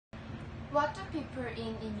What do people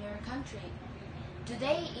eat in your country? Do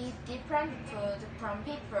they eat different food from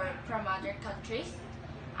people from other countries?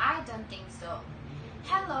 I don't think so.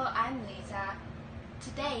 Hello, I'm Lisa.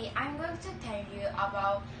 Today I'm going to tell you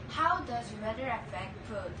about how does weather affect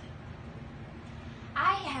food.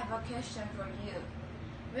 I have a question for you.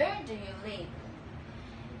 Where do you live?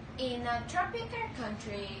 In a tropical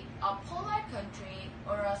country, a polar country,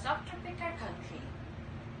 or a subtropical country?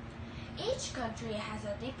 Each country has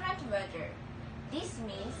a different weather. This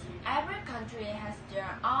means every country has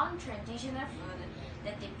their own traditional food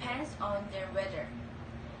that depends on their weather.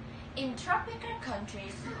 In tropical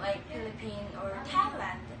countries like Philippines or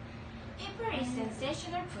Thailand, people eat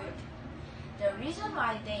sensational food. The reason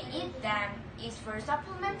why they eat them is for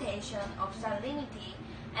supplementation of salinity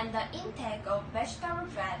and the intake of vegetable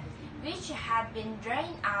fat, which have been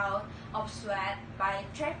drained out of sweat by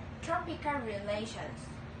tropical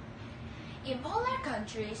relations. In polar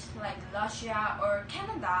countries like Russia or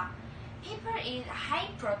Canada, people eat high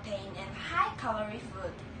protein and high calorie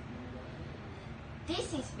food.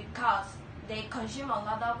 This is because they consume a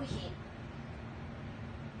lot of heat.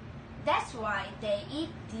 That's why they eat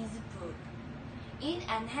this food. It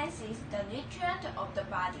enhances the nutrient of the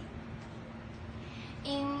body.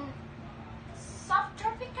 In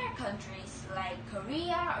subtropical countries like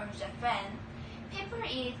Korea or Japan, people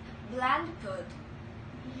eat bland food.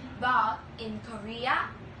 But in Korea,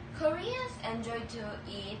 Koreans enjoy to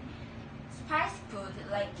eat spicy food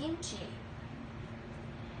like kimchi.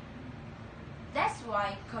 That's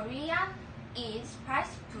why Koreans eat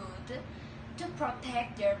spicy food to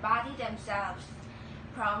protect their body themselves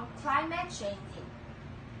from climate changing.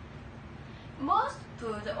 Most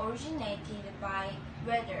food originated by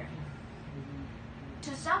weather.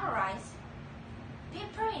 To summarize,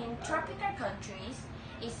 people in tropical countries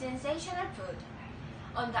eat sensational food.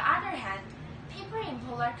 On the other hand, people in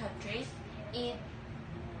polar countries eat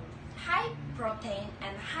high protein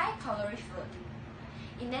and high calorie food.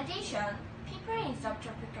 In addition, people in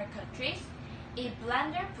subtropical countries eat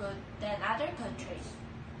blander food than other countries.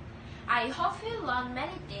 I hope you learn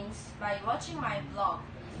many things by watching my blog.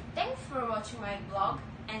 Thanks for watching my blog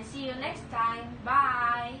and see you next time.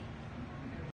 Bye!